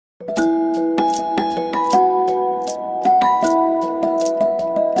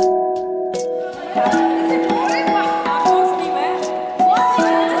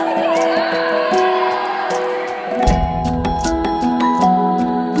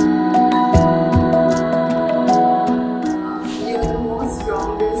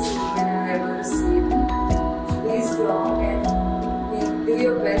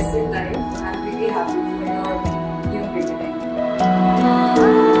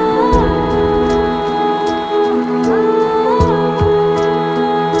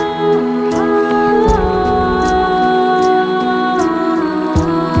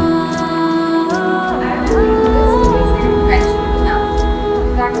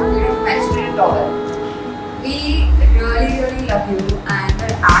Rahul. We really love you and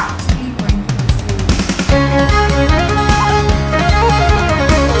we're actually going to miss you.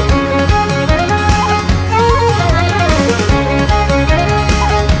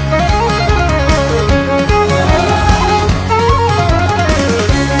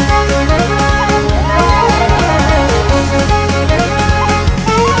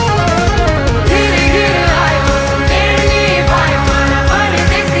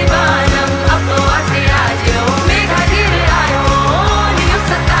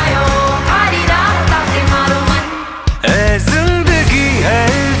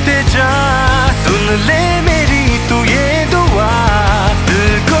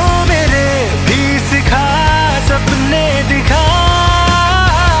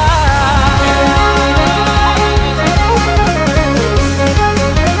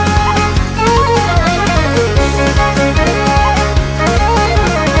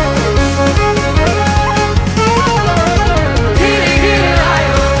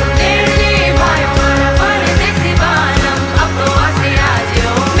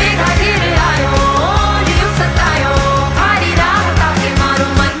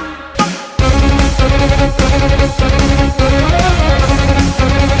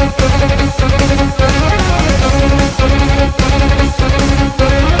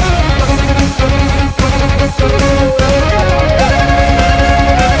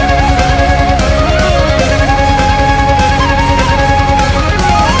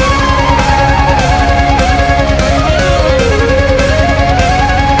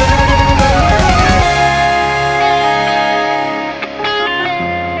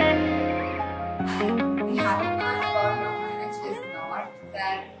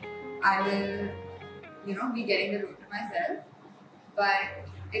 I will, be getting the room to myself. But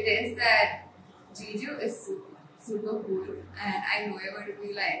it is that Jiju is super cool, and I know you're going to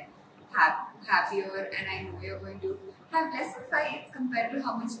be like happier, and I know you're going to have less fights compared to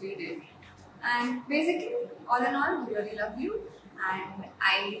how much we did. And basically, all in all, we really love you, and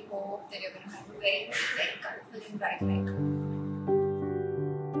I hope that you're going to have a very, very colorful and bright night.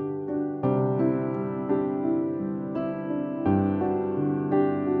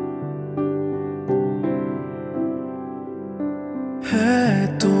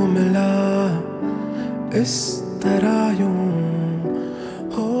 है तू मिला इस तरह यूं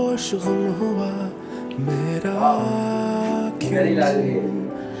होश गुम हुआ मेरा क्यों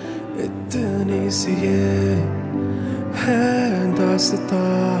इतनी सी ये है दास्ता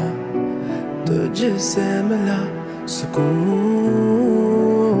तुझसे मिला सुकून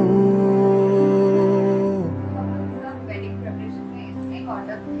वेडिंग प्रिपरेशन में इसमें कॉट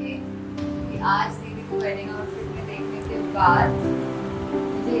अप थे कि आज दीदी को वेडिंग आउटफिट में देखने के बाद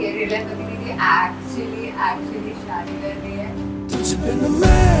मुझे ये रियलाइज होती थी कि एक्चुअली शादी कर रही है। तुझ बिन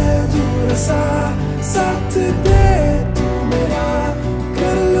मैं दूर सा साथ दे तू मेरा